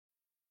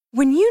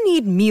When you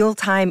need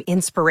mealtime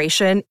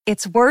inspiration,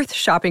 it's worth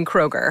shopping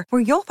Kroger,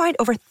 where you'll find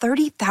over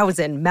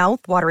 30,000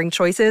 mouth-watering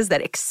choices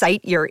that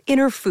excite your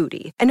inner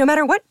foodie. And no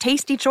matter what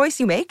tasty choice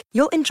you make,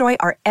 you'll enjoy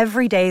our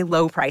everyday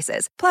low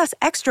prices, plus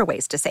extra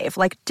ways to save,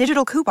 like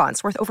digital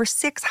coupons worth over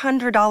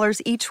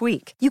 $600 each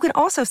week. You can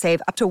also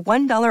save up to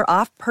 $1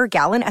 off per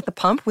gallon at the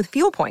pump with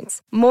fuel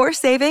points. More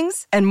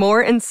savings and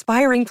more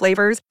inspiring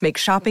flavors make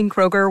shopping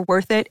Kroger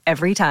worth it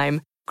every time.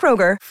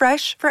 Kroger,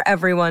 fresh for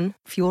everyone.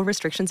 Fuel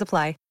restrictions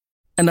apply.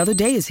 Another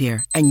day is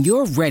here, and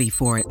you're ready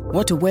for it.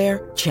 What to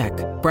wear? Check.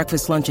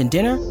 Breakfast, lunch, and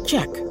dinner?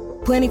 Check.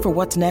 Planning for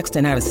what's next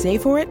and how to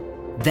save for it?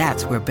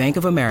 That's where Bank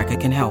of America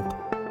can help.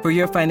 For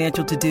your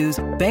financial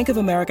to-dos, Bank of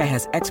America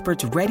has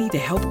experts ready to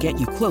help get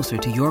you closer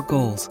to your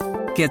goals.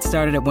 Get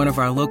started at one of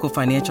our local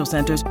financial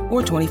centers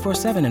or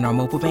 24/7 in our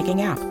mobile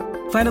banking app.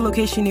 Find a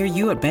location near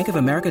you at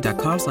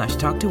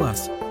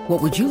bankofamerica.com/talktous.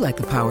 What would you like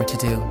the power to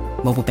do?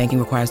 Mobile banking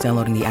requires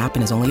downloading the app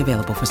and is only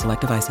available for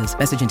select devices.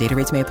 Message and data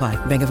rates may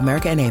apply. Bank of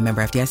America N.A.,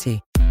 member FDIC.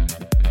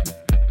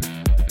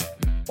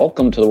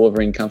 Welcome to the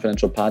Wolverine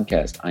Confidential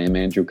Podcast. I am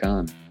Andrew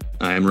Kahn.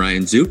 I am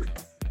Ryan Zook.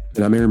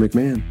 And I'm Aaron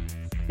McMahon.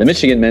 The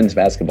Michigan men's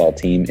basketball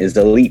team is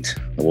elite.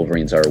 The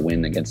Wolverines are a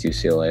win against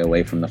UCLA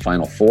away from the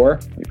Final Four.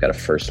 We've got a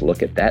first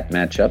look at that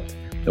matchup.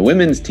 The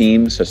women's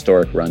team's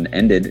historic run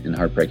ended in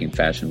heartbreaking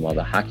fashion, while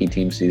the hockey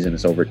team season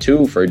is over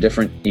too for a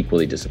different,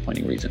 equally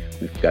disappointing reason.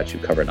 We've got you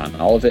covered on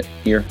all of it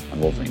here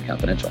on Wolverine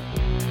Confidential.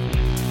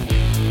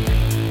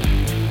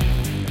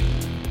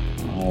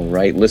 All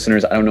right,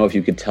 listeners, I don't know if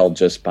you could tell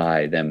just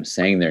by them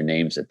saying their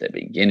names at the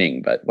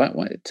beginning, but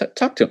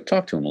talk to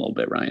them a little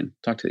bit, Ryan.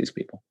 Talk to these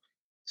people.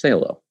 Say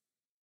hello.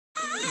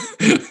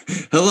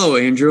 Hello,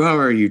 Andrew. How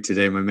are you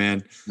today, my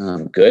man?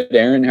 I'm good.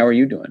 Aaron, how are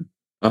you doing?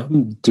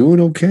 I'm doing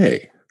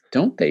okay.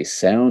 Don't they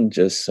sound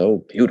just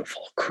so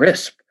beautiful,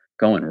 crisp,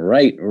 going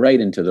right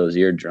into those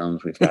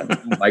eardrums? We've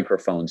got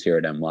microphones here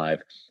at M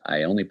Live.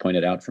 I only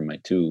pointed out from my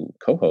two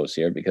co-hosts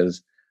here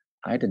because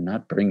I did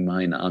not bring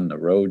mine on the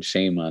road.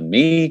 Shame on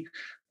me.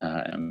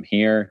 I'm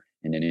here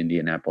in an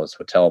Indianapolis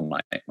hotel,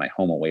 my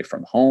home away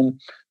from home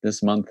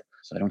this month,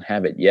 so I don't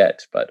have it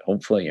yet, but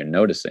hopefully you're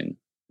noticing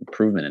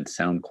improvement in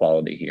sound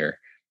quality here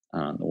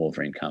on the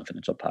Wolverine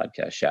Confidential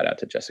Podcast. Shout out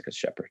to Jessica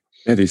Shepard.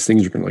 Yeah, these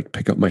things are going to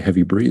pick up my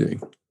heavy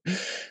breathing.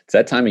 It's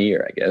that time of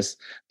year, I guess.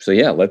 So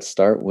yeah, let's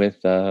start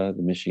with the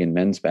Michigan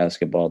men's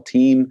basketball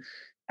team.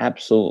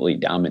 Absolutely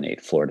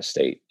dominate Florida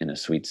State in a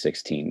Sweet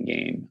 16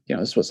 game. You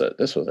know, this was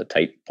a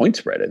tight point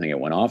spread. I think it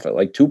went off at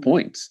like 2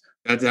 points.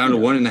 Got down to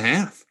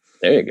 1.5.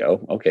 There you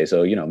go. Okay,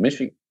 so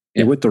Michigan.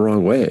 It went the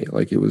wrong way.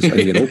 Like it was. I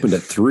think it opened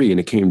at 3 and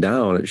it came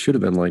down. It should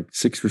have been like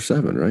 6 or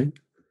 7, right?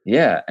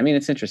 Yeah, I mean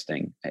it's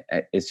interesting.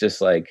 It's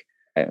just like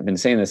I've been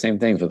saying the same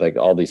things with like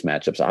all these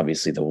matchups.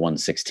 Obviously the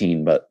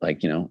 116, but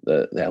like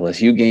the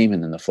LSU game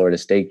and then the Florida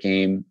State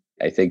game.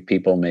 I think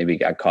people maybe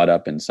got caught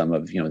up in some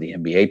of, the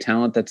NBA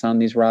talent that's on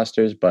these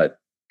rosters, but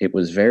it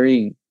was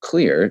very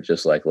clear,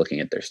 just like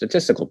looking at their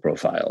statistical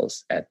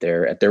profiles, at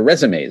their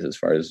resumes as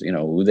far as,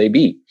 who they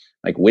beat,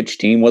 like which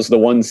team was the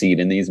 1 seed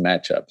in these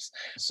matchups.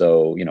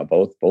 So,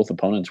 both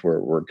opponents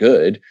were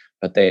good,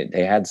 but they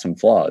had some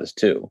flaws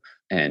too.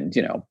 And,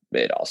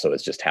 it also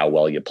is just how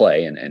well you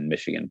play. And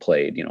Michigan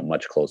played,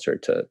 much closer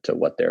to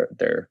what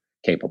they're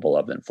capable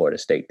of than Florida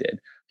State did.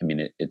 I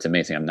mean, it's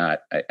amazing. I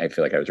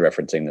feel like I was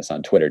referencing this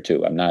on Twitter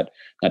too. I'm not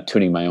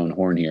tooting my own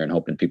horn here and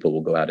hoping people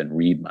will go out and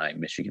read my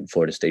Michigan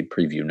Florida State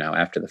preview now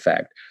after the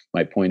fact.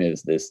 My point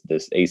is this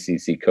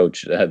ACC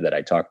coach that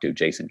I talked to,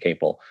 Jason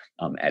Capel,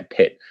 at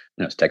Pitt,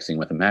 and I was texting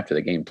with him after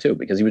the game too,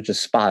 because he was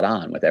just spot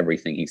on with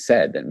everything he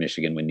said that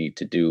Michigan would need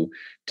to do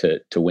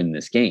to win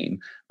this game.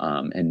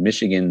 And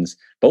Michigan's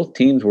both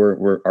teams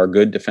are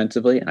good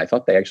defensively, and I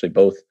thought they actually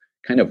both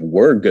kind of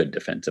were good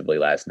defensively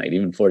last night.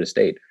 Even Florida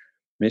State,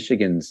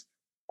 Michigan's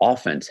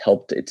offense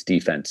helped its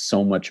defense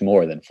so much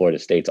more than Florida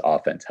State's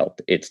offense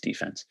helped its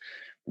defense.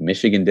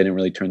 Michigan didn't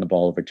really turn the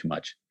ball over too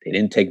much. They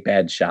didn't take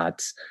bad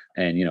shots,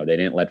 and they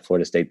didn't let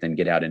Florida State then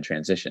get out in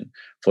transition.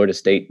 Florida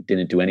State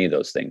didn't do any of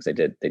those things. They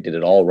did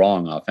it all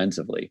wrong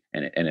offensively,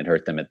 and it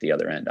hurt them at the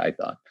other end, I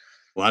thought.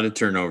 A lot of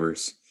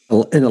turnovers.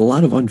 And a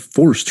lot of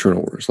unforced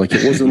turnovers. Like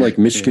it wasn't like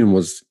Michigan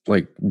was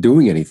like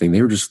doing anything.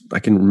 They were just, I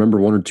can remember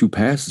 1 or 2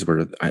 passes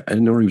where I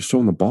didn't know where he was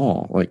throwing the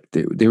ball. Like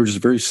they were just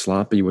very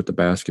sloppy with the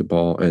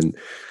basketball. And,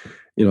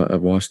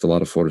 I've watched a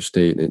lot of Florida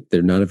State, and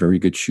they're not a very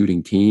good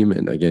shooting team.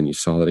 And again, you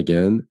saw that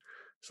again.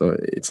 So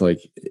it's like,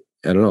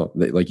 I don't know.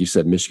 Like you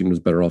said, Michigan was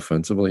better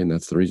offensively, and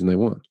that's the reason they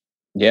won.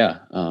 Yeah.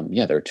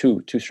 There were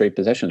two straight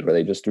possessions where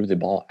they just threw the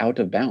ball out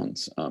of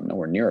bounds,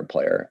 nowhere near a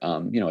player.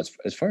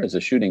 As far as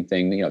the shooting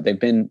thing, they've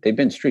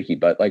been streaky,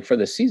 but like for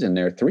the season,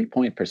 their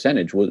 3-point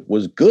percentage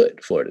was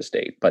good, Florida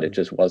State, but it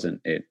just wasn't,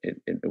 it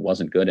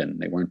wasn't good. And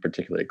they weren't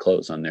particularly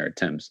close on their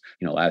attempts.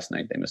 Last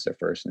night they missed their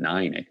first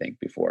 9, I think,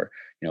 before,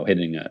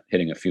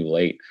 hitting a few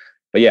late.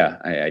 But yeah,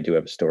 I do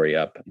have a story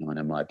up on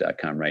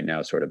mlive.com right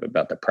now, sort of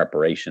about the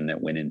preparation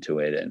that went into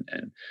it,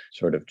 and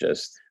sort of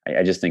just,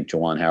 I just think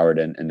Juwan Howard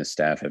and the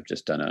staff have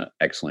just done an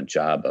excellent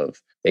job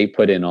of, they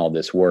put in all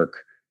this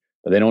work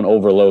but they don't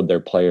overload their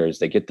players.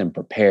 They get them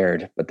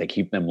prepared, but they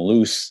keep them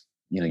loose.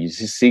 You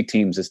just see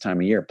teams this time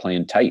of year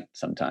playing tight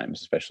sometimes,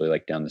 especially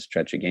like down the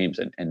stretch of games.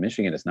 And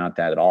Michigan is not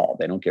that at all.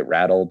 They don't get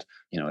rattled,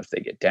 if they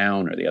get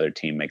down or the other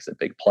team makes a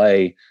big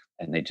play,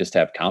 and they just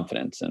have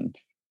confidence. And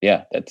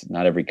yeah, that's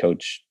not every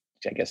coach,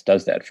 I guess,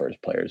 does that for his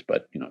players,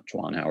 but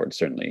Juwan Howard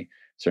certainly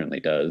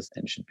does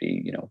and should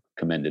be,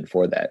 commended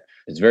for that.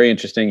 It's very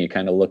interesting. You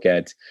kind of look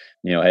at,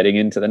 heading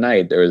into the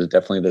night, there was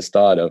definitely this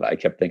thought of, I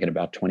kept thinking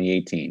about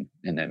 2018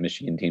 and that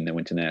Michigan team that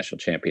went to the national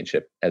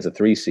championship as a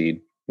 3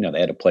 seed. They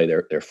had to play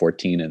their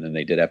 14, and then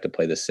they did have to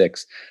play the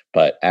 6.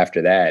 But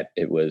after that,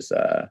 it was,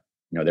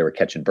 they were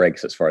catching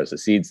breaks as far as the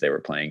seeds they were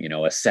playing.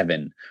 A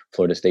 7.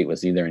 Florida State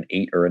was either an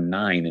 8 or a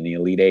 9 in the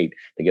Elite 8.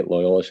 They get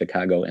Loyola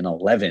Chicago an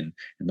 11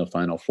 in the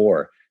Final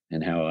Four.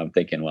 And how I'm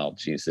thinking, well,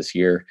 geez, this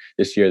year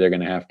they're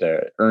going to have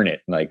to earn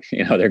it. Like,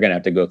 they're going to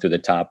have to go through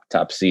the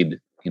top seed,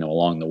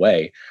 along the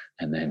way.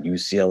 And then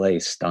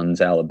UCLA stuns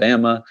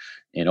Alabama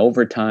in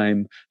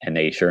overtime. And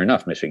sure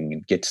enough,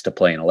 Michigan gets to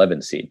play an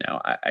 11 seed.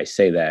 Now, I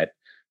say that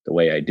the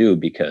way I do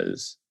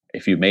because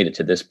if you've made it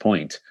to this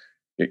point,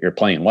 you're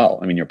playing well.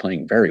 I mean, you're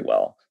playing very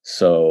well.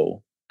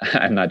 So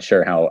I'm not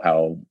sure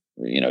how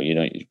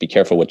be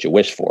careful what you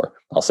wish for.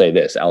 I'll say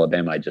this: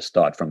 Alabama, I just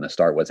thought from the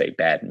start was a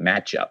bad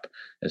matchup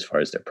as far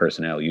as their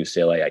personnel.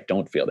 UCLA, I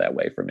don't feel that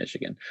way for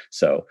Michigan.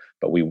 So,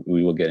 but we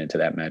will get into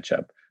that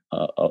matchup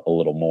a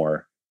little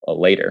more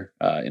later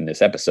in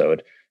this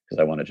episode,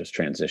 because I want to just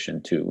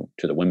transition to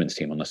the women's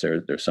team, unless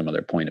there's some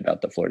other point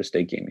about the Florida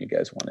State game you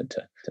guys wanted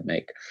to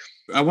make.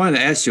 I wanted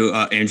to ask you,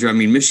 Andrew, I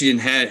mean, Michigan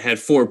had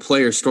 4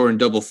 players scoring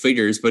double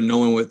figures, but no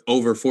one with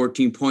over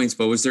 14 points.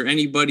 But was there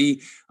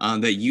anybody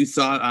that you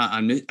thought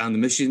on the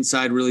Michigan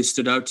side really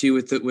stood out to you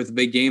with the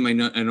big game? I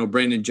know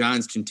Brandon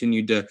Johns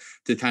continued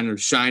to kind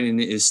of shine in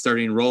his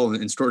starting role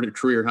and scored a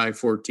career high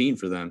 14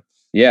 for them.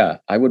 Yeah,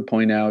 I would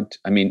point out,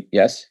 I mean,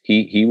 yes,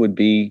 he would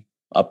be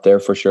up there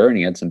for sure. And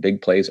he had some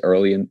big plays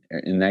early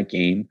in that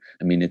game.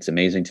 I mean, it's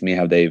amazing to me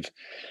how they've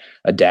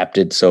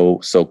adapted so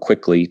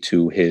quickly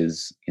to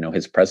his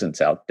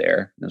presence out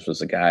there. This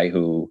was a guy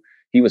who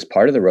he was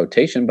part of the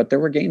rotation, but there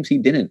were games he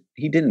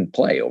didn't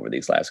play over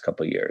these last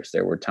couple of years.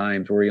 There were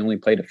times where he only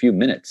played a few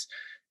minutes,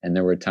 and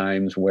there were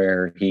times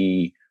where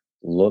he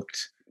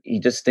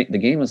just think the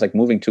game was like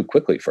moving too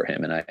quickly for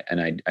him.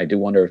 And I do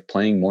wonder if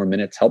playing more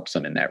minutes helps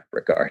him in that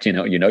regard.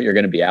 You're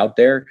going to be out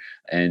there,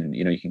 and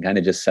you can kind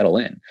of just settle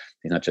in.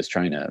 He's not just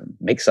trying to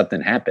make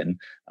something happen.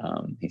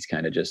 He's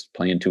kind of just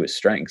playing to his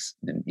strengths,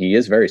 and he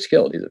is very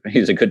skilled.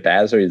 He's a good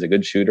passer. He's a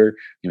good shooter.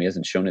 He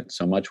hasn't shown it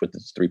so much with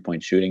his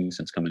 3-point shooting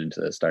since coming into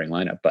the starting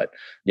lineup. But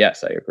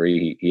yes, I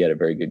agree. He had a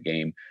very good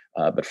game.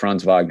 But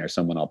Franz Wagner,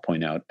 someone I'll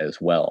point out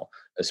as well,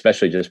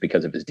 especially just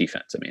because of his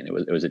defense. I mean,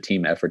 it was a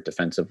team effort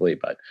defensively,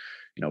 but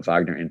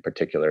Wagner in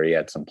particular, he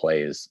had some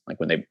plays like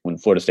when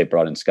Florida State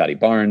brought in Scotty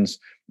Barnes.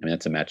 I mean,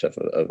 that's a matchup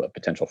of a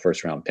potential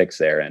first-round picks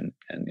there, and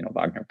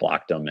Wagner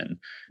blocked him, and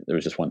there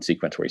was just one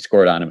sequence where he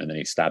scored on him, and then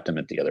he stopped him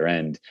at the other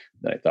end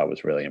that I thought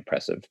was really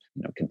impressive.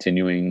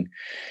 Continuing,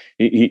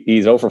 he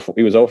was 0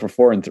 for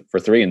 4 for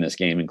 3 in this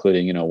game,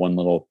 including one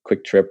little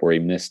quick trip where he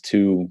missed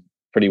 2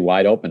 pretty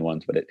wide open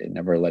ones, but it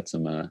never lets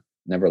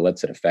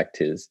it affect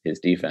his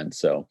defense.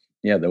 So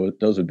yeah,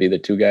 those would be the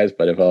 2 guys.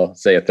 But if I'll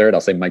say a third, I'll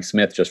say Mike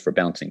Smith, just for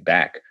bouncing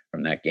back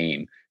from that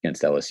game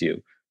against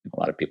LSU. A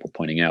lot of people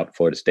pointing out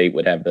Florida State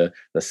would have the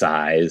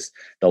size,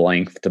 the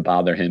length to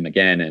bother him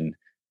again, and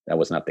that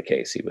was not the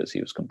case. He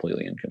was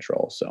completely in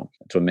control. So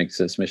that's what makes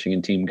this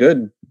Michigan team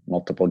good.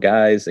 Multiple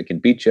guys that can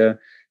beat you.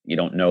 You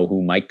don't know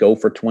who might go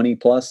for 20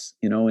 plus,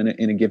 in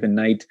a given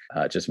night.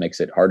 It just makes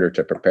it harder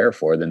to prepare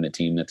for than the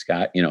team that's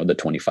got, the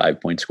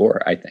 25-point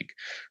score, I think.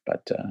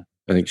 But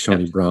I think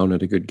Shawnee Brown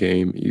had a good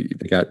game.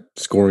 They got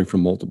scoring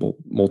from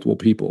multiple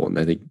people. And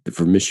I think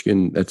for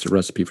Michigan, that's a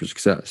recipe for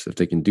success. If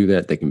they can do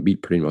that, they can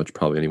beat pretty much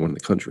probably anyone in the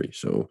country.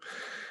 So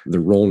they're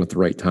rolling at the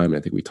right time. And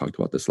I think we talked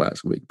about this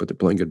last week, but they're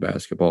playing good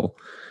basketball.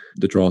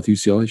 The draw with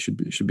UCLA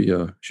should be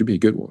a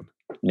good one.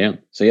 Yeah.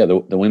 So yeah,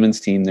 the women's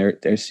team,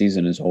 their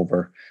season is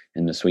over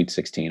in the Sweet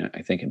 16.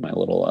 I think in my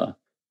little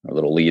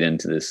lead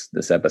into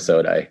this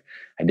episode, I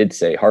did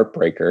say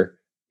heartbreaker.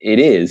 It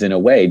is in a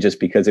way, just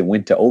because it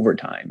went to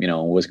overtime,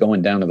 was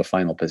going down to the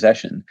final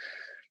possession.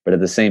 But at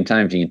the same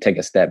time, if you can take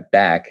a step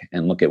back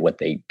and look at what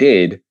they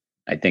did,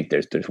 I think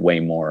there's way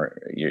more.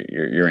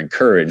 You're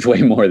encouraged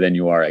way more than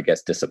you are, I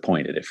guess,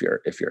 disappointed if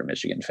you're a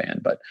Michigan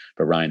fan. But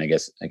Ryan, I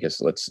guess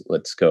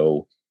let's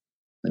go.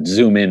 Let's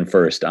zoom in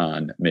first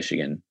on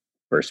Michigan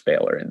versus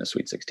Baylor in the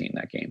Sweet 16,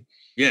 that game.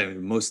 Yeah,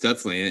 most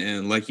definitely.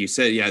 And like you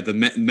said, yeah, the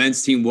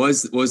men's team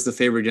was the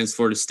favorite against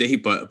Florida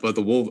State, but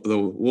the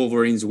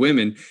Wolverines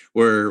women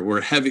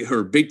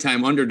were big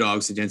time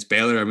underdogs against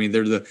Baylor. I mean,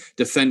 they're the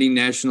defending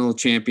national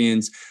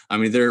champions. I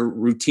mean, they're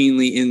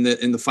routinely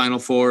in the Final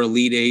Four,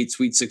 Elite 8,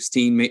 Sweet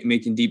 16,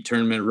 making deep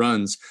tournament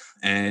runs.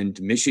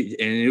 And Michigan,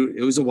 and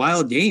it was a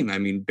wild game. I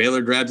mean,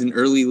 Baylor grabbed an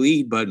early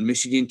lead, but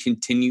Michigan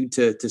continued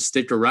to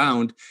stick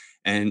around.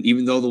 And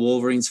even though the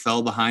Wolverines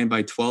fell behind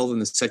by 12 in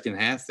the second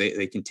half,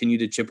 they continued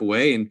to chip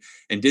away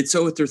and did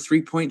so with their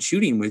 3-point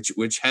shooting,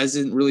 which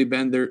hasn't really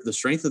been the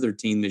strength of their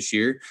team this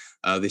year.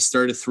 They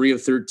started 3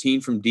 of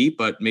 13 from deep,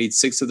 but made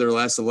 6 of their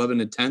last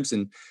 11 attempts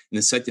in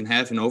the second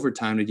half and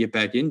overtime to get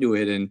back into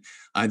it. And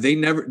they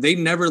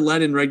never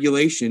led in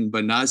regulation,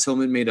 but Naz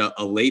Hillman made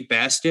a late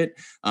basket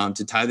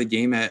to tie the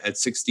game at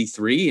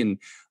 63 and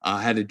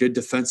had a good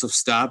defensive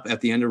stop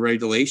at the end of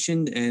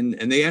regulation.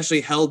 And they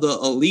actually held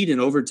a lead in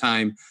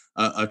overtime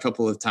a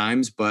couple of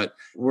times, but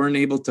weren't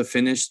able to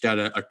finish. Got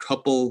a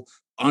couple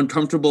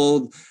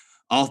uncomfortable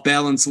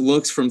off-balance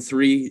looks from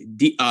 3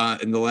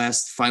 in the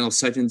last final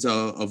seconds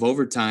of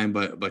overtime,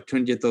 but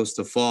couldn't get those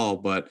to fall.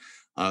 But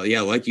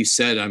like you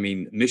said, I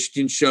mean,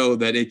 Michigan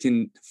showed that it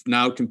can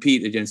now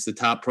compete against the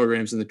top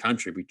programs in the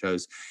country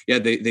because,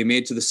 they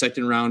made it to the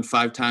second round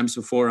 5 times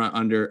before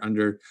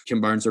under Kim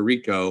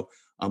Barnes-Arico,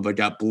 but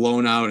got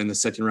blown out in the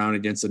second round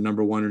against the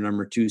number 1 or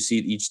number 2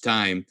 seed each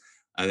time.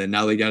 And then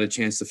now they got a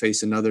chance to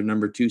face another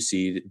number 2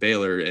 seed,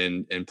 Baylor,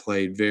 and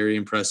played very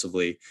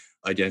impressively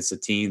against a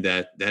team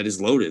that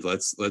is loaded.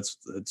 Let's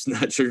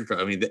not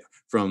sugarcoat. I mean,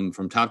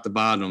 from top to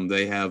bottom,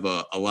 they have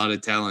a lot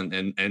of talent,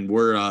 and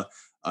we're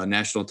a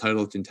national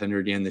title contender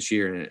again this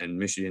year, and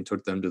Michigan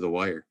took them to the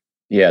wire.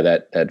 Yeah,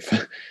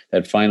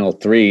 that final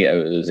 3, it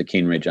was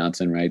Akeem Ray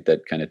Johnson, right?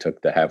 That kind of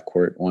took the half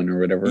court one or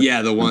whatever.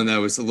 Yeah, the one that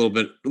was a little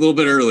bit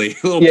early.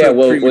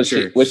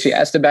 Was she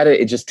asked about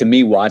it? It just, to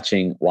me,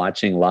 watching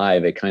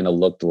live, it kind of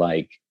looked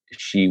like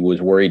she was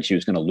worried she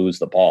was going to lose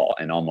the ball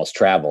and almost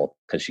travel,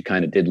 because she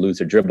kind of did lose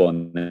her dribble,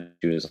 and then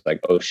she was like,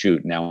 "Oh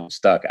shoot, now I'm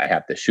stuck. I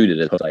have to shoot it."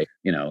 It was like,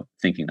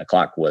 thinking the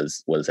clock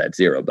was at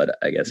 0, but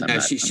I guess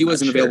she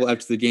wasn't available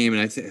after the game,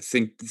 and I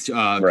think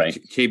right.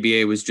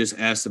 KBA was just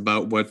asked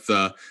about what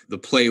the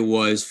play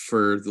was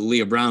for the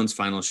Leah Brown's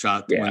final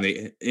shot when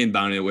they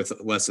inbounded with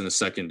less than a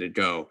second to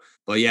go.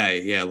 But I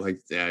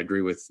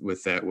agree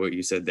with that, what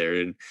you said there,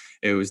 and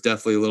it was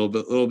definitely a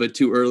little bit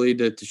too early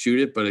to shoot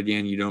it. But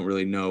again, you don't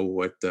really know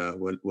what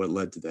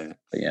led to that.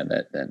 But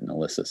that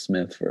Nalissa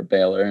Smith for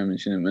Baylor, I mean,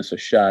 she didn't miss a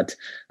shot.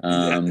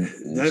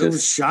 That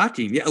was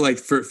shocking. Yeah, like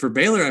for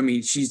Baylor, I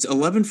mean, she's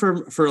 11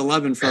 for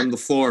 11 from the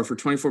floor for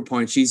 24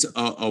 points. She's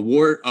a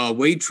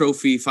Wade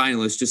Trophy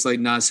finalist, just like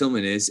Naz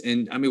Hillman is.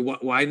 And I mean,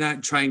 why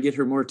not try and get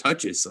her more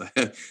touches?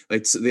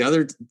 Like the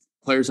other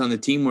players on the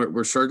team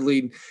were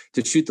struggling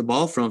to shoot the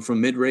ball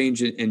from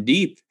mid-range and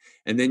deep.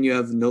 And then you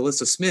have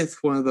Nalissa Smith,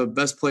 one of the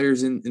best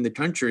players in the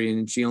country,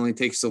 and she only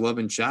takes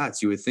 11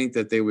 shots. You would think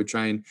that they would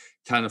try and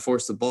kind of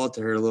force the ball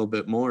to her a little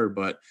bit more,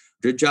 but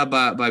good job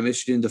by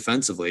Michigan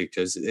defensively,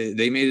 because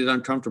they made it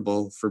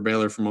uncomfortable for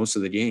Baylor for most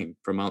of the game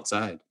from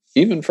outside.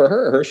 Even for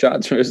her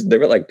shots, they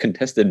were like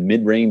contested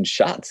mid-range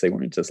shots. They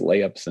weren't just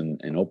layups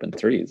and open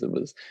threes. It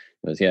was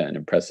an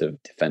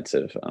impressive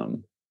defensive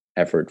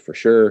effort for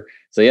sure.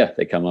 So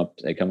they come up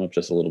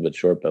just a little bit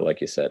short, but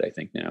like you said, I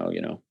think now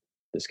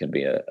this can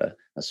be a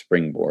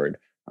springboard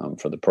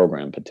for the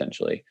program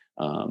potentially.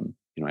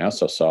 I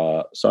also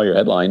saw your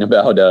headline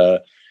about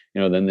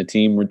then the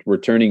team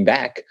returning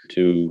back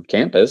to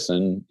campus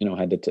and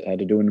had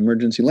to do an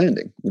emergency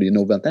landing. What do you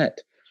know about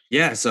that?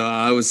 Yeah, so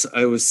I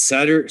was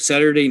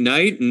Saturday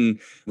night and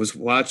was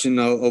watching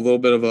a little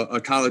bit of a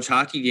college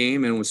hockey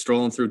game and was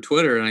strolling through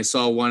Twitter, and I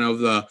saw one of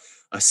the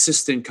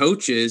assistant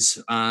coaches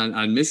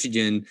on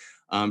Michigan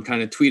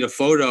kind of tweet a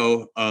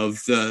photo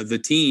of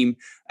the team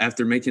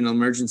after making an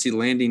emergency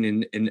landing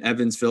in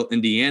Evansville,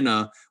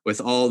 Indiana, with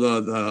all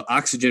the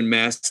oxygen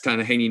masks kind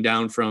of hanging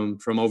down from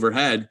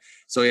overhead.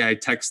 So I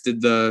texted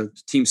the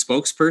team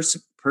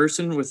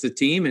spokesperson with the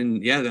team,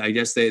 and I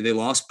guess they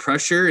lost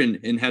pressure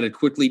and had to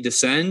quickly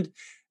descend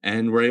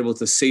and were able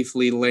to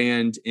safely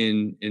land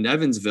in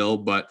Evansville.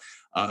 But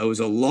it was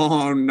a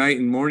long night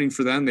and morning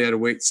for them. They had to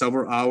wait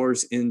several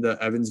hours in the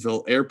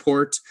Evansville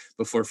airport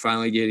before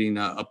finally getting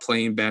a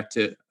plane back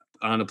to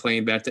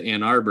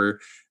Ann Arbor,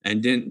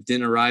 and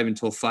didn't arrive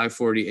until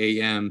 5:40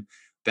 a.m.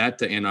 back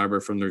to Ann Arbor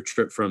from their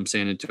trip from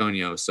San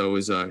Antonio. So it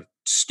was a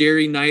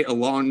scary night, a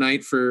long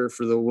night for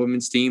the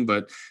women's team,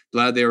 but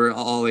glad they were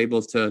all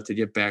able to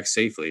get back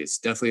safely. It's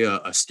definitely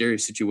a scary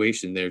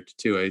situation there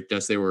too. I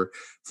guess they were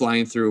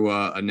flying through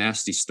a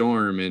nasty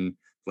storm, and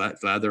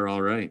glad they're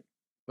all right.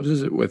 What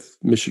is it with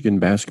Michigan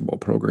basketball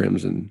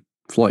programs and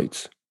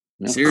flights?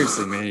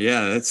 Seriously, man.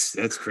 Yeah,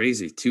 that's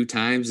crazy. 2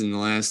 times in the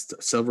last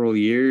several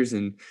years.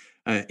 And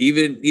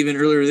even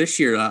earlier this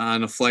year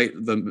on a flight,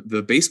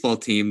 the baseball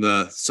team,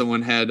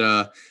 someone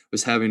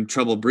was having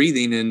trouble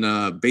breathing,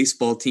 and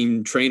baseball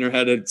team trainer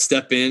had to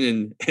step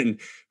in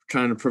and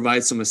kind of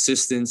provide some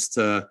assistance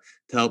to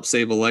help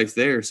save a life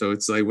there. So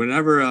it's like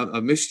whenever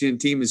a Michigan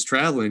team is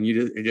traveling,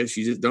 I guess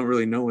you just don't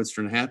really know what's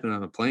going to happen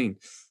on a plane.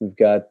 We've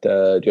got.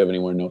 Do you have any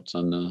more notes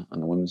on the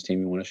women's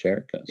team you want to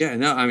share? Yeah,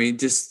 no, I mean,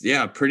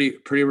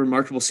 pretty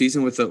remarkable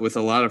season with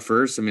a lot of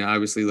firsts. I mean,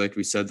 obviously, like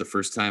we said, the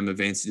first time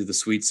advancing to the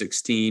Sweet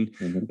 16.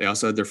 Mm-hmm. They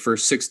also had their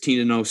first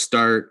 16-0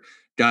 start.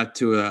 Got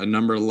to a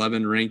number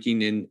 11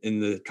 ranking in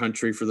the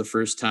country for the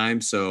first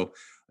time. So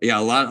yeah,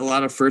 a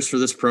lot of firsts for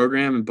this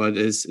program, but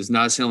as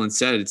Naz Hillman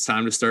said, it's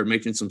time to start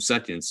making some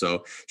seconds.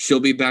 So she'll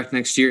be back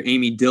next year.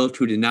 Amy Dilk,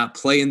 who did not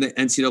play in the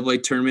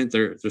NCAA tournament,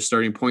 their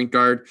starting point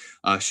guard,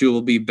 she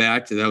will be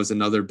back. That was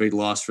another big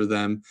loss for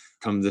them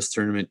come this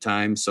tournament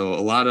time. So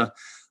a lot of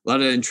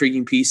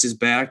intriguing pieces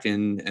back,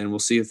 and we'll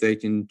see if they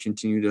can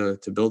continue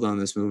to build on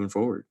this moving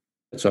forward.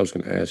 So I was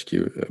going to ask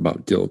you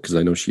about Dill, because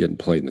I know she hadn't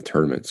played in the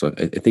tournament. So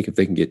I think if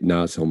they can get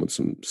Naz Hillman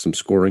some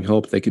scoring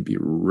help, they could be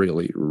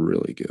really,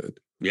 really good.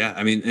 Yeah,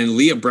 I mean, and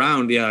Leah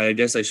Brown, yeah, I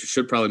guess I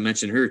should probably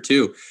mention her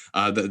too.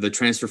 The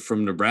transfer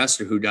from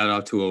Nebraska, who got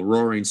out to a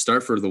roaring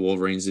start for the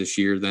Wolverines this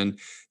year, then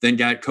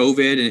got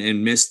COVID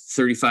and missed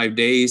 35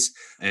 days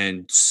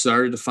and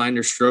started to find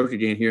her stroke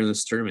again here in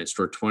this tournament.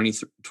 Scored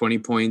 20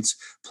 points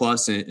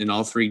plus in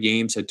all 3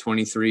 games, had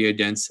 23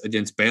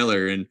 against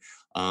Baylor, and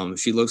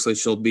she looks like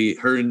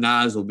her and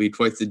Naz will be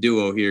quite the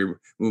duo here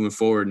moving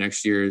forward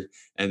next year.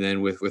 And then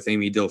with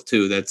Amy Dilk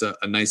too, that's a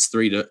nice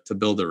 3 to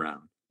build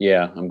around.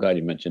 Yeah, I'm glad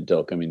you mentioned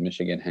Dilk. I mean,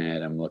 Michigan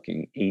had, I'm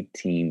looking,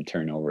 18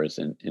 turnovers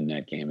in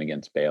that game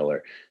against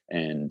Baylor.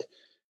 And,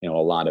 a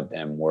lot of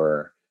them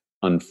were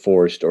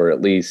unforced, or at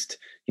least,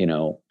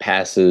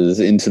 passes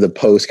into the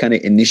post, kind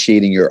of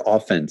initiating your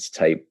offense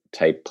type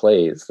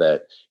plays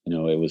that,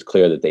 it was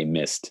clear that they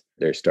missed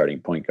their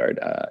starting point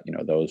guard.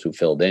 Those who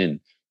filled in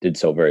did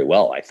so very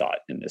well, I thought,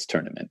 in this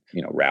tournament.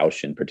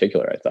 Roush in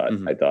particular, I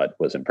thought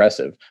was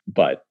impressive,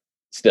 but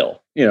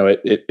still,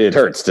 it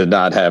hurts to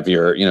not have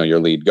your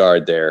lead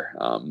guard there.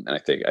 And I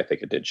think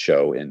it did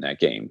show in that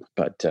game.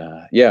 But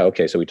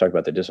okay. So we talked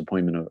about the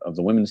disappointment of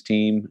the women's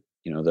team.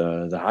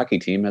 The hockey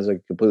team has a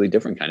completely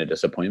different kind of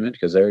disappointment,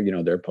 because their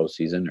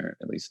postseason, or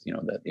at least,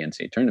 the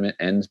NCAA tournament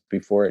ends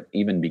before it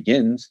even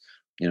begins.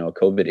 A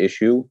COVID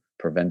issue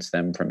prevents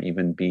them from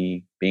even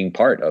being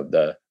part of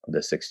the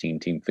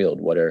 16-team field.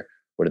 What are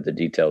the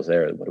details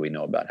there? What do we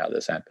know about how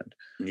this happened?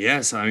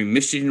 Yes, I mean,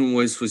 Michigan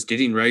was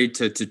getting ready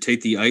to take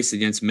the ice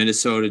against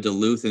Minnesota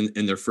Duluth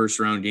in their first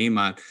round game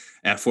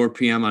at 4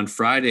 p.m. on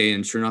Friday,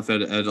 and sure enough,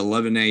 at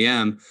 11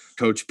 a.m.,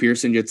 Coach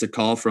Pearson gets a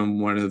call from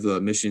one of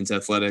the Michigan's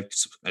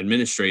athletics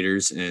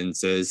administrators and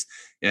says,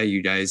 "Yeah,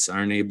 you guys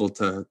aren't able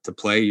to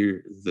play.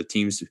 The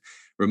team's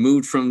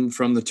removed from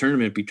the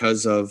tournament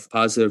because of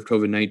positive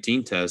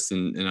COVID-19 tests."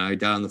 And I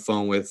got on the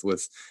phone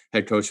with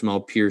head coach Mel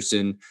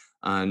Pearson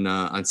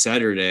on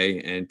Saturday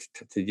and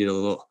to get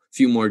a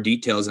few more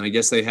details. And I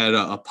guess they had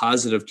a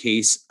positive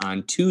case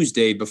on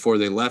Tuesday before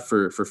they left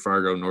for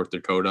Fargo, North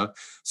Dakota.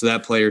 So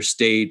that player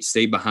stayed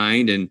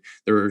behind, and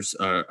there was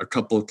a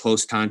couple of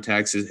close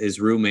contacts, his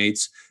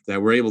roommates,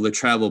 that were able to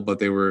travel, but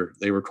they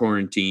were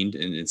quarantined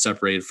and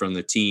separated from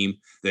the team.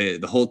 The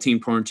whole team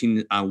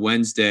quarantined on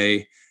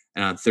Wednesday,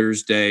 and on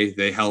Thursday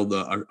they held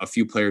a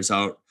few players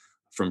out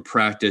from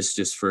practice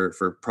just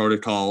for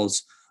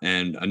protocols.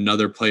 And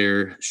another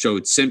player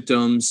showed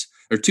symptoms,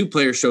 or 2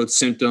 players showed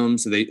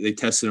symptoms. They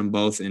tested them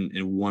both, and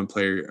one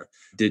player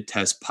did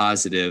test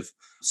positive.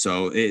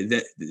 So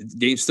the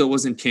game still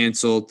wasn't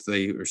canceled.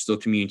 They were still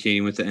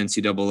communicating with the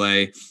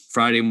NCAA.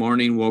 Friday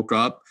morning, woke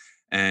up,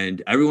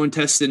 and everyone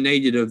tested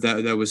negative.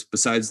 That was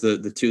besides the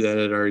 2 that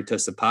had already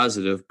tested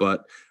positive,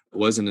 but it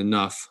wasn't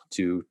enough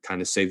to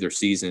kind of save their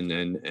season.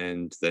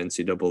 And the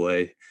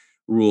NCAA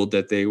ruled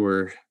that they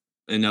were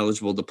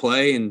ineligible to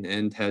play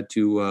and had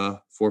to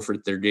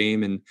forfeit their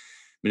game, and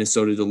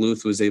Minnesota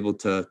Duluth was able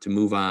to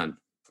move on.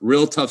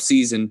 Real tough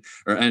season,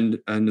 or end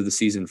of the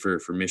season for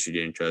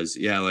Michigan, because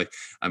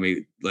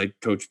like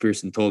Coach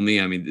Pearson told me,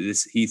 I mean,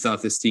 he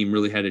thought this team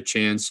really had a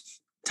chance.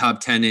 Top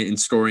 10 in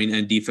scoring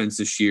and defense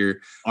this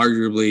year,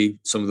 arguably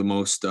some of the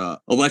most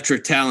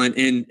electric talent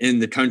in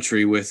the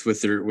country with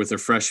their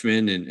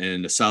freshmen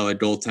and a solid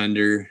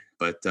goaltender.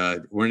 But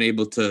weren't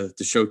able to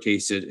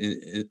showcase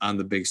it on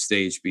the big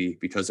stage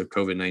because of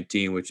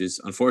COVID-19, which is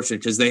unfortunate,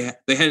 because they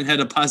hadn't had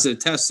a positive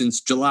test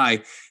since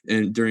July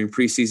and during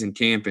preseason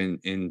camp,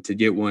 and to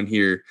get one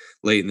here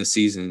late in the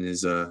season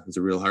is a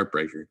real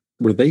heartbreaker.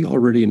 Were they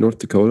already in North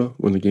Dakota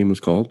when the game was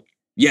called?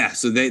 Yeah,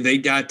 so they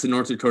got to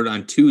North Dakota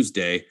on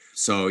Tuesday.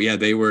 So yeah,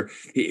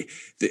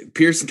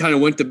 Pearson kind of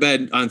went to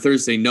bed on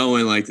Thursday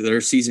knowing like their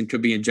season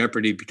could be in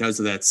jeopardy because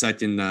of that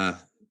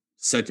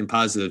second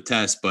positive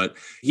test. But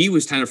he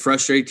was kind of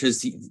frustrated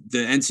because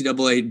the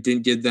NCAA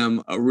didn't give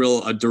them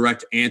a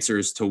direct answer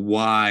as to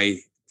why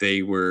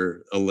they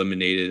were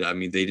eliminated. I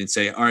mean, they didn't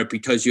say, all right,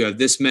 because you have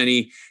this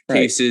many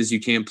cases, you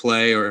can't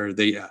play, or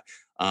the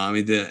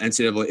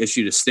NCAA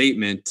issued a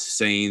statement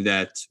saying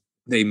that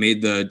they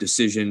made the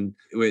decision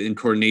in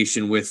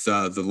coordination with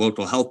the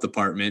local health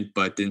department,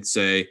 but didn't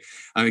say,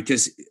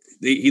 because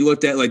he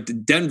looked at like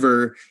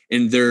Denver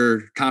in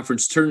their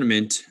conference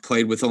tournament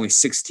played with only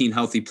 16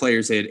 healthy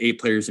players. They had 8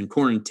 players in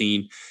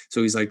quarantine.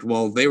 So he's like,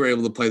 well, they were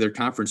able to play their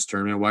conference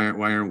tournament. Why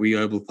aren't we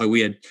able to play?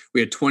 We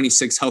had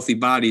 26 healthy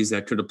bodies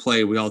that could have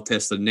played. We all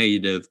tested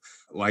negative.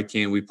 Why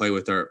can't we play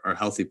with our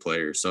healthy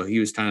players? So he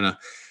was kind of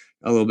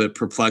a little bit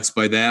perplexed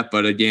by that.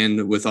 But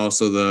again, with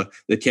also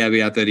the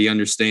caveat that he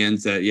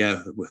understands that,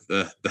 with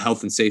the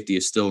health and safety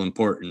is still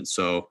important.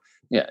 So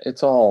Yeah,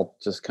 it's all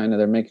just kind of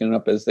they're making it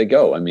up as they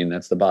go. I mean,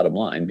 that's the bottom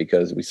line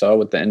because we saw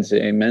with the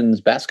NCAA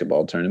men's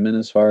basketball tournament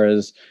as far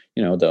as,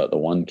 the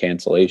one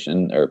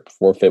cancellation or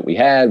forfeit we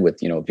had with,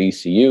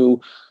 VCU,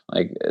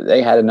 like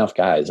they had enough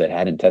guys that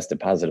hadn't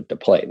tested positive to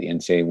play. The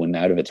NCAA went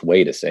out of its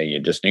way to say you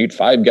just need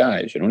 5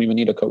 guys. You don't even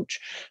need a coach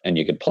and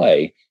you could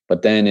play.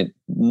 But then it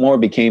more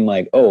became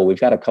like, oh, we've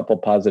got a couple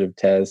positive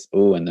tests.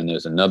 Oh, and then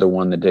there's another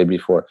one the day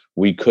before.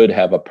 We could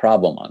have a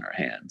problem on our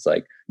hands.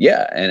 Like,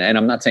 yeah. And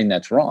I'm not saying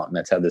that's wrong.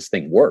 That's how this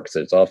thing works.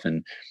 There's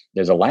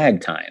a lag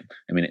time.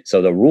 I mean,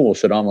 so the rule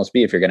should almost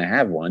be if you're going to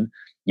have one,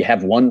 you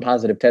have one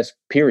positive test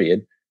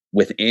period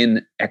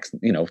within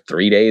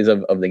 3 days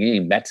of the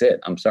game. That's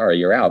it. I'm sorry,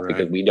 you're out. Right.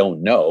 Because we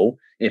don't know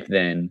if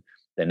then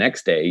the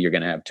next day you're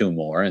going to have 2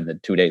 more. And then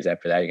 2 days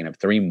after that, you're going to have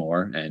 3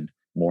 more. And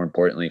more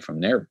importantly, from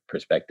their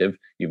perspective,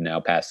 you've now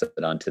passed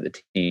it on to the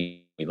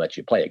team we let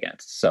you play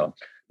against. So,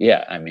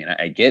 yeah, I mean,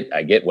 I get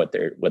what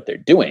they're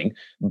doing,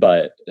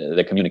 but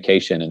the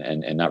communication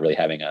and not really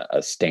having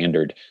a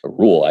standard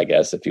rule, I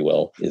guess, if you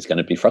will, is going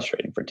to be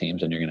frustrating for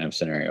teams, and you're going to have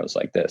scenarios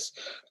like this.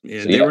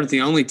 Yeah, so, they weren't the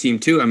only team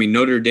too. I mean,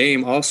 Notre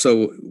Dame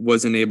also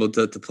wasn't able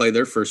to play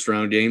their first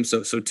round game.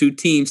 So 2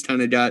 teams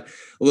kind of got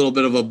a little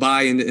bit of a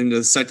bye in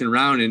the second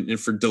round, and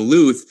for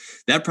Duluth,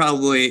 that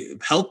probably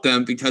helped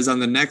them because on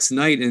the next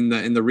night in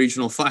the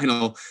regional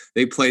final,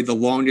 they played the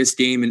longest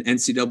game in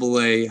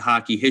NCAA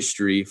hockey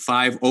history,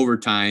 5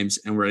 overtimes,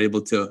 and were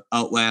able to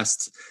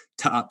outlast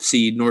top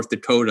seed North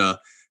Dakota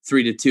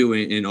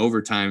 3-2 in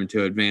overtime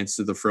to advance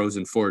to the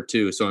Frozen Four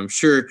too. So I'm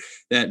sure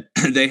that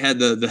they had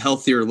the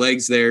healthier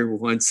legs there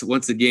once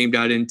the game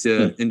got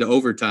into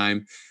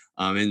overtime.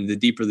 And the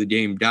deeper the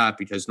game got,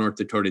 because North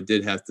Dakota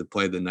did have to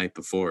play the night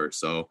before.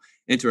 So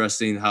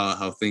interesting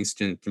how things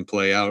can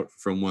play out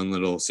from one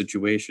little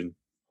situation.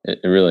 It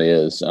really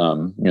is.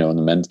 In the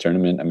men's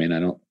tournament, I mean, I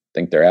don't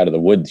think they're out of the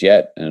woods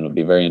yet. And it'll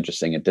be very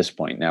interesting at this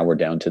point. Now we're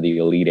down to the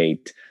Elite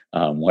 8,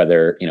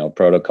 whether, not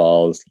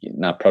protocols,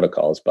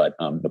 but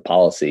the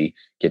policy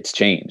gets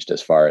changed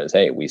as far as,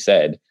 hey, we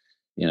said,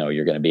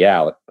 you're going to be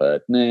out,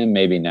 but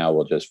maybe now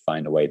we'll just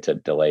find a way to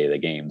delay the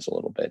games a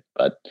little bit.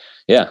 But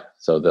yeah,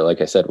 so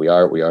like I said, we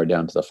are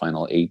down to the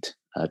final 8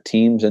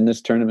 teams in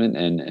this tournament,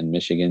 and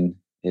Michigan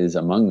is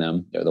among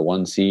them. They're the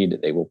 1 seed.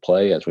 They will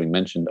play, as we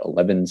mentioned,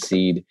 11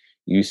 seed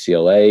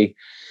UCLA.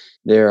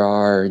 There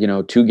are,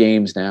 2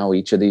 games now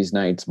each of these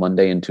nights,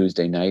 Monday and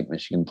Tuesday night,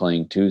 Michigan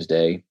playing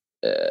Tuesday.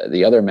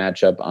 The other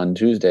matchup on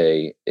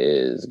Tuesday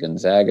is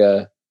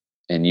Gonzaga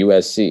and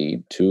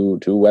USC, two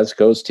West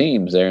Coast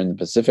teams there in the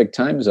Pacific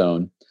time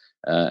zone,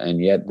 and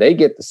yet they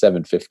get the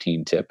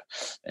 7:15 tip,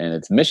 and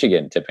it's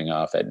Michigan tipping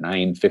off at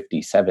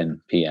 9:57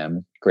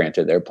 p.m.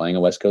 Granted, they're playing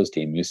a West Coast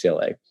team,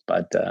 UCLA,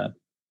 but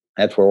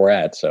that's where we're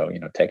at. So,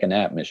 take a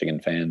nap,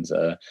 Michigan fans,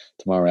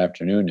 tomorrow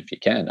afternoon if you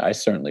can. I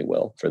certainly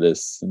will for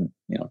this,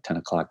 10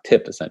 o'clock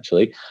tip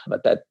essentially,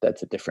 but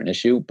that's a different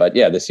issue. But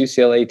yeah, this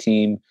UCLA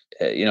team,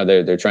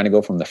 they're trying to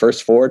go from the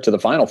first 4 to the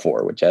final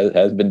 4, which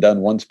has been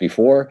done once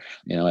before.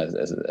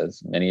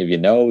 As many of you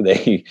know,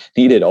 they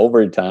needed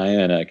overtime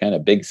and a kind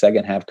of big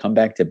second half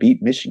comeback to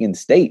beat Michigan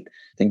State.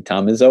 I think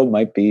Tom Izzo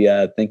might be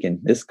thinking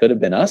this could have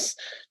been us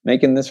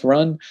making this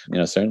run.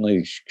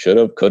 Certainly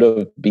could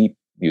have beat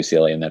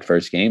UCLA in that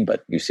first game,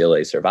 but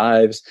UCLA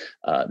survives.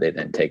 They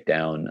then take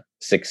down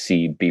 6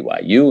 seed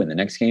BYU in the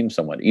next game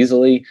somewhat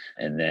easily,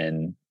 and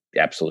then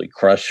absolutely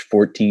crush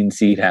 14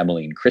 seed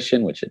Abilene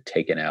Christian, which had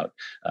taken out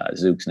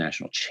Zook's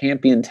national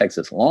champion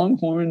Texas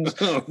Longhorns.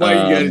 Why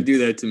you got to do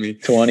that to me?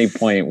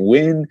 20-point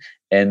win,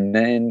 and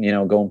then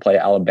go and play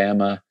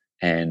Alabama.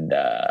 And,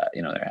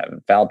 they're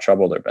having foul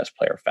trouble. Their best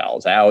player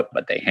fouls out,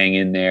 but they hang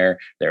in there.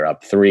 They're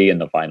up 3 in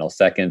the final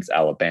seconds.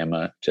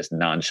 Alabama just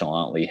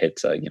nonchalantly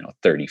hits a,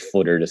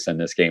 30-footer to send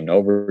this game to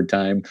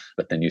overtime.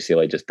 But then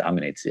UCLA just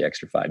dominates the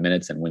extra 5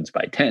 minutes and wins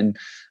by 10.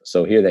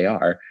 So here they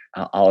are.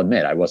 I'll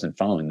admit I wasn't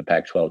following the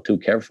Pac-12 too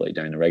carefully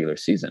during the regular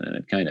season, and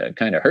it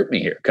kind of hurt me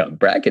here come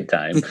bracket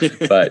time.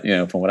 But,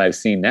 from what I've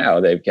seen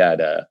now, they've got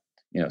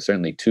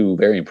certainly 2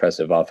 very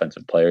impressive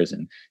offensive players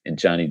in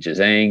Johnny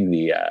Juzang,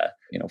 the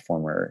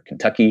former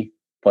Kentucky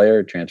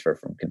player, transfer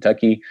from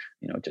Kentucky,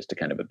 just a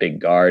kind of a big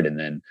guard, and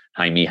then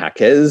Jaime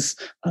Jaquez,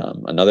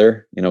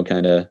 another,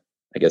 kind of,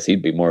 I guess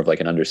he'd be more of like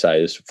an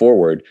undersized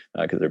forward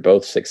because they're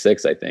both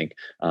 6'6", I think,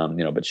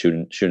 but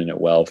shooting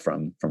it well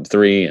from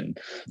 3 and,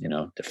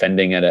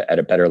 defending at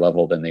a better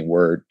level than they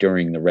were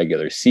during the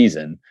regular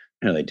season.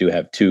 They do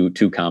have two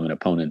common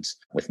opponents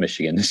with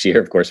Michigan this year.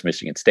 Of course,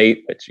 Michigan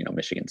State, which,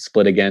 Michigan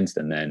split against,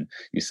 and then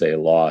you say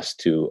lost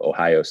to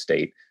Ohio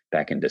State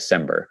back in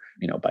December,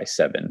 by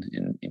 7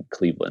 in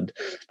Cleveland.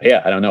 But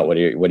yeah, I don't know. What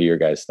are your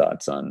guys'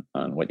 thoughts on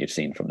what you've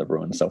seen from the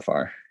Bruins so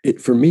far?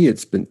 For me,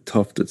 it's been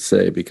tough to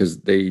say because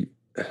they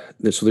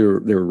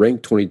were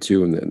ranked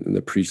 22 in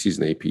the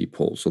preseason AP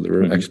poll, so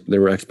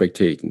there were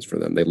expectations for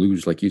them. They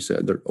lose, like you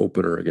said, their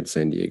opener against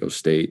San Diego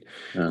State.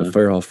 They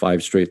fire off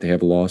 5 straight. They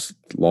have lost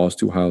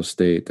to Ohio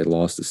State. They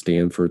lost to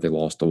Stanford. They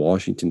lost to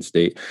Washington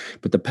State.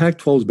 But the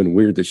Pac-12 has been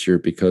weird this year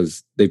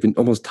because they've been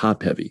almost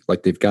top heavy.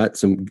 Like they had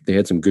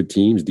some good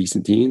teams,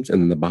 decent teams,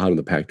 and then the bottom of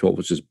the Pac-12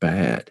 was just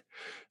bad.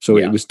 So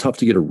it was tough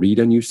to get a read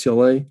on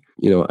UCLA.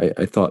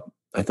 I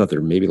thought they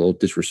were maybe a little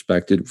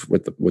disrespected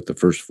with the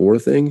first four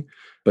thing,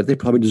 but they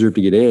probably deserve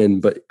to get in.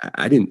 But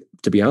I didn't,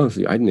 to be honest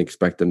with you, I didn't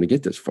expect them to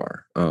get this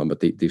far. But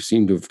they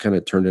seem to have kind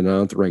of turned it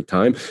on at the right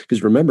time.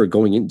 Because remember,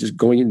 going into the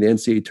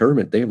NCAA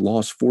tournament, they have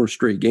lost 4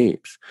 straight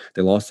games.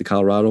 They lost to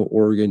Colorado,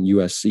 Oregon,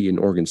 USC, and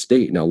Oregon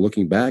State. Now,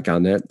 looking back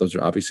on that, those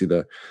are obviously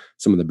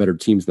some of the better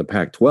teams in the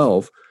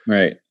Pac-12.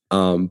 Right.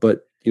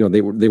 But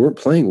they weren't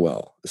playing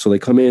well. So they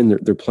come in,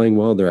 they're playing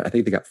well. I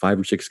think they got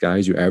 5 or 6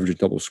 guys who average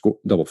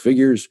double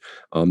figures.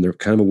 They're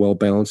kind of a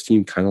well-balanced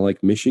team, kind of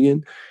like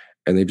Michigan.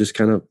 And they just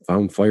kind of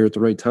found fire at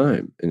the right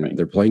time. And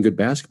they're playing good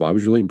basketball. I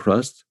was really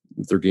impressed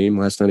with their game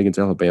last night against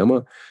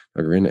Alabama.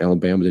 Granted,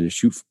 Alabama didn't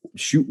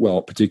shoot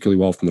well, particularly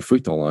well from the free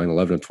throw line,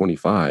 11 of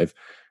 25.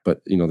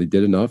 But, they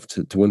did enough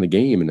to win the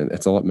game. And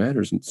that's all that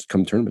matters. It's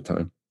come tournament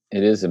time.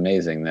 It is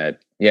amazing that,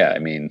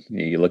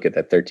 you look at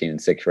that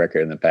 13-6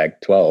 record in the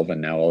Pac-12, and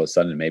now all of a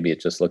sudden maybe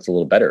it just looks a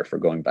little better for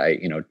going by,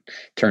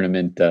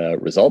 tournament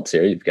results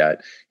here. You've got,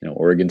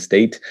 Oregon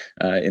State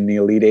in the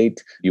Elite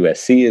Eight,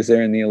 USC is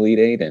there in the Elite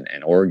Eight,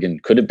 and Oregon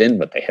could have been,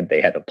 but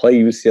they had to play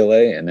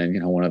UCLA, and then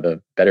one of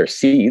the better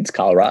seeds,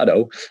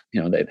 Colorado,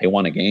 they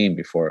won a game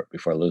before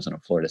losing to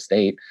Florida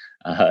State.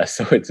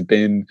 So it's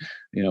been,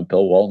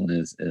 Bill Walton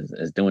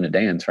is doing a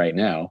dance right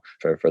now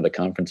for the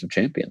Conference of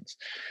Champions,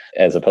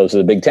 as opposed to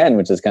the Big Ten,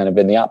 which has kind of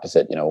been the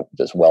opposite,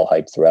 just well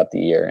hyped throughout the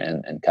year,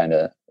 and kind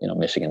of,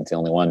 Michigan's the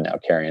only one now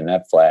carrying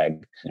that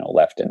flag,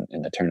 left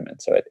in the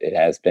tournament. So it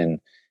has been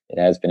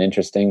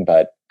interesting,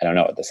 but I don't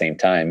know, at the same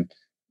time,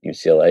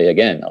 UCLA,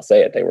 again, I'll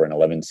say it, they were an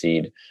 11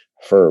 seed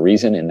for a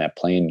reason, in that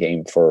playing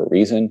game for a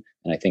reason.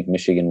 And I think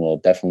Michigan will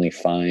definitely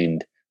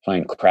find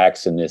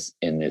cracks in this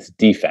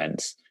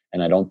defense.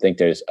 And I don't think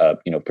there's a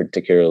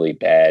particularly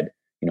bad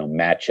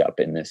matchup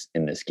in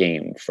this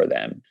game for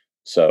them.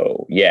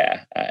 So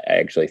I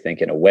actually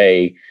think in a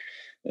way,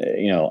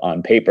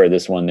 on paper,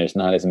 this one, there's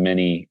not as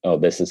many,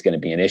 this is going to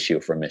be an issue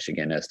for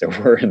Michigan as there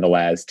were in the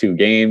last 2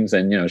 games.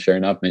 And sure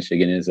enough,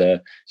 Michigan is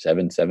a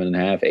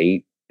 7.5,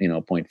 8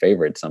 point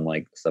favorite,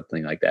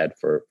 something like that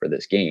for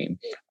this game.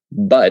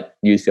 But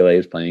UCLA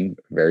is playing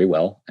very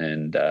well,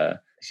 and I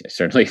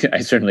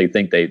certainly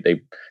think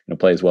they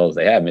play as well as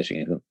they have.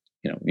 Michigan,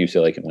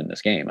 UCLA can win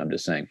this game. I'm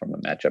just saying, from a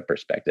matchup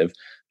perspective,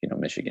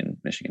 Michigan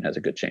has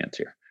a good chance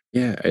here.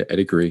 Yeah, I'd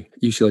agree.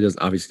 UCLA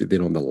doesn't, obviously they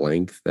don't have the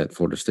length that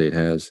Florida State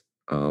has.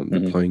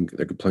 They're playing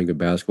good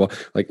basketball.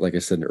 Like I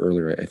said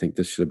earlier, I think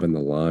this should have been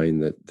the line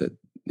that the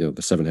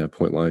 7.5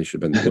 point line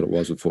should have been what it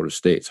was with Florida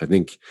State. So I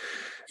think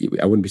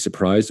I wouldn't be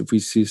surprised if we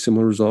see a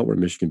similar result where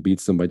Michigan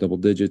beats them by double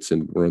digits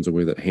and runs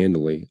away with it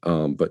handily.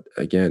 But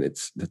again,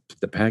 it's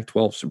the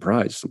Pac-12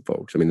 surprised some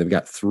folks. I mean, they've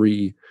got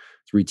three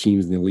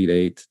teams in the Elite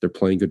Eight. They're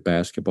playing good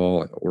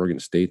basketball. Oregon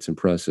State's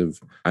impressive.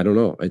 I don't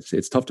know.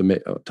 It's tough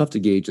to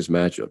gauge this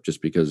matchup,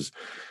 just because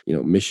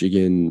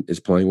Michigan is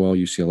playing well,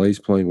 UCLA is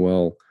playing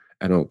well.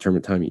 I don't know,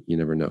 tournament time, you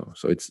never know.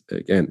 So it's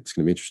going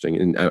to be interesting.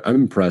 And I'm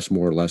impressed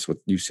more or less with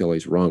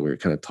UCLA's run. We were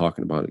kind of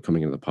talking about it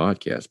coming into the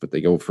podcast, but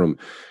they go from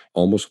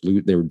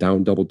they were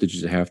down double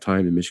digits at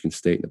halftime to Michigan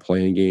State in the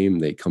playing game.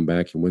 They come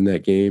back and win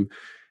that game.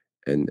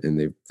 And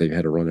they've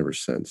had a run ever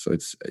since. So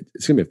it's going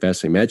to be a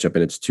fascinating matchup.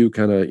 And it's 2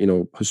 kind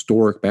of,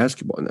 historic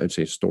basketball, and I'd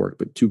say historic,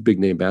 but 2 big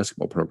name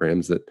basketball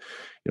programs that,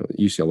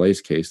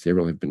 UCLA's case, they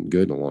really have been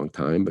good in a long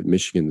time, but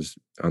Michigan's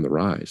on the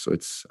rise. So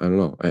I don't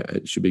know.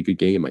 It should be a good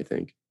game, I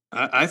think.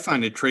 I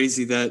find it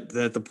crazy that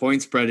the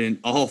point spread in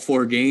all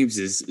 4 games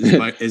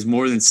is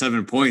more than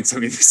 7 points. I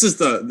mean, this is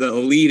the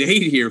Elite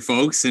Eight here,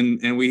 folks,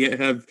 and we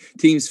have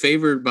teams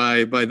favored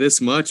by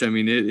this much. I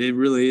mean, it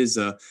really is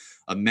a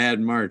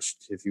mad march,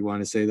 if you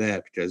want to say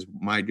that, because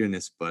my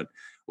goodness. But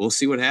we'll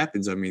see what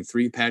happens. I mean,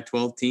 3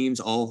 Pac-12 teams,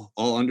 all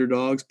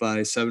underdogs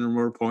by 7 or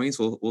more points.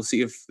 We'll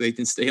see if they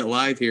can stay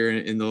alive here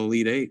in the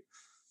Elite Eight.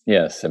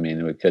 Yes, I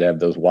mean, we could have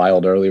those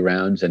wild early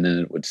rounds, and then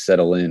it would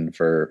settle in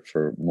for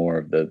more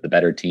of the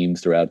better teams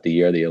throughout the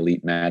year, the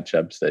elite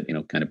matchups that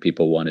kind of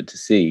people wanted to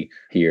see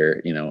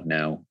here.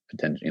 Now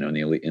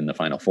potentially in the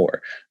Final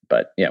Four.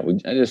 But I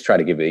just try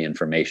to give you the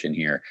information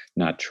here,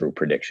 not true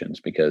predictions,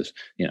 because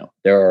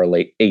there are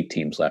 8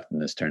 teams left in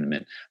this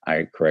tournament.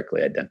 I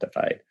correctly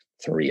identified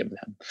 3 of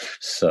them.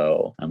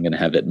 So I'm going to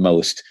have at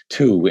most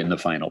 2 in the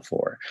Final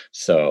Four.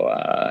 So,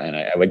 and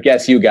I would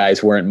guess you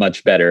guys weren't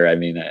much better. I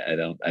mean, I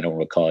don't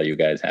recall you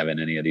guys having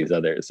any of these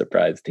other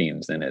surprise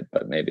teams in it,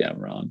 but maybe I'm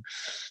wrong.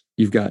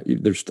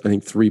 There's, I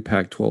think, 3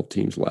 Pac-12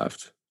 teams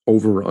left,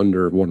 over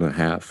under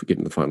 1.5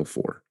 getting the Final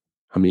Four.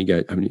 How many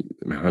guys?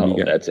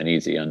 That's an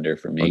easy under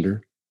for me.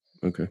 Under?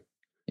 Okay.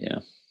 Yeah.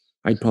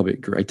 I'd probably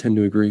agree. I tend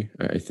to agree.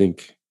 I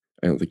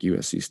don't think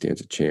USC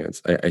stands a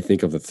chance. I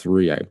think of the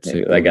 3, I'd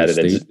say I got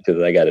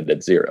it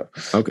at 0.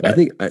 Okay, but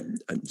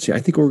I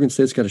think Oregon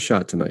State's got a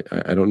shot tonight.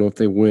 I don't know if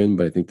they win,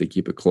 but I think they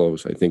keep it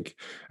close. I think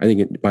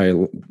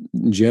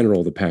in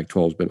general, the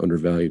Pac-12 has been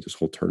undervalued this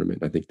whole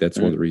tournament. I think that's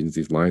one of the reasons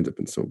these lines have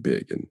been so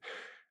big. And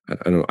I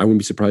don't know. I wouldn't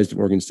be surprised if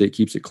Oregon State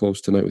keeps it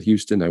close tonight with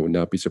Houston. I would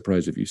not be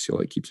surprised if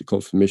UCLA keeps it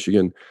close with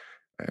Michigan.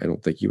 I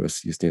don't think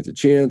USC stands a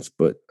chance,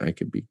 but I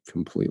could be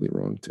completely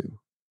wrong too.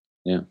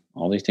 Yeah,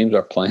 all these teams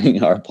are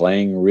playing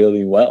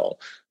really well.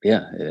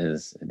 Yeah, it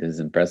is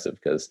impressive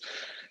because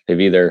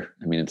they've either,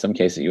 I mean, in some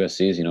cases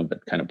USC's, been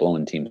kind of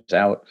blowing teams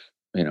out,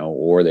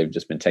 or they've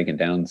just been taking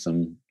down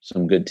some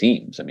good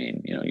teams. I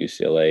mean,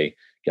 UCLA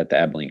got the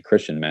Abilene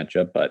Christian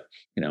matchup, but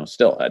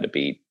still had to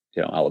beat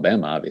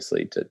Alabama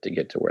obviously to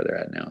get to where they're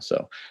at now.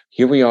 So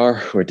here we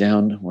are. We're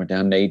down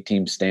to 8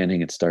 teams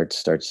standing. It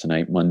starts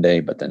tonight, Monday,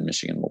 but then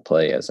Michigan will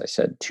play, as I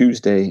said,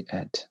 Tuesday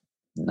at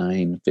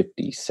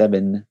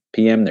 9:57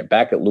 p.m. They're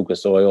back at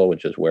Lucas Oil,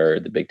 which is where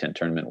the Big Ten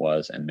tournament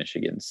was, and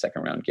Michigan's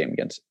second round game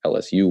against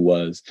LSU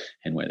was,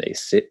 and where they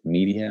sit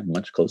media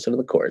much closer to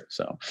the court.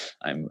 So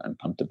I'm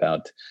pumped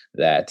about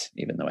that,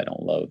 even though I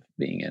don't love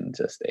being in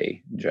just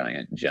a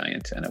giant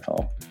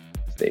NFL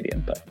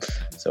stadium, but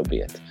so be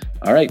it.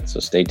 All right, so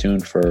stay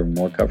tuned for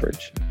more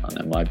coverage on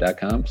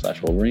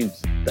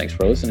mlive.com/Wolverines. Thanks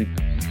for listening.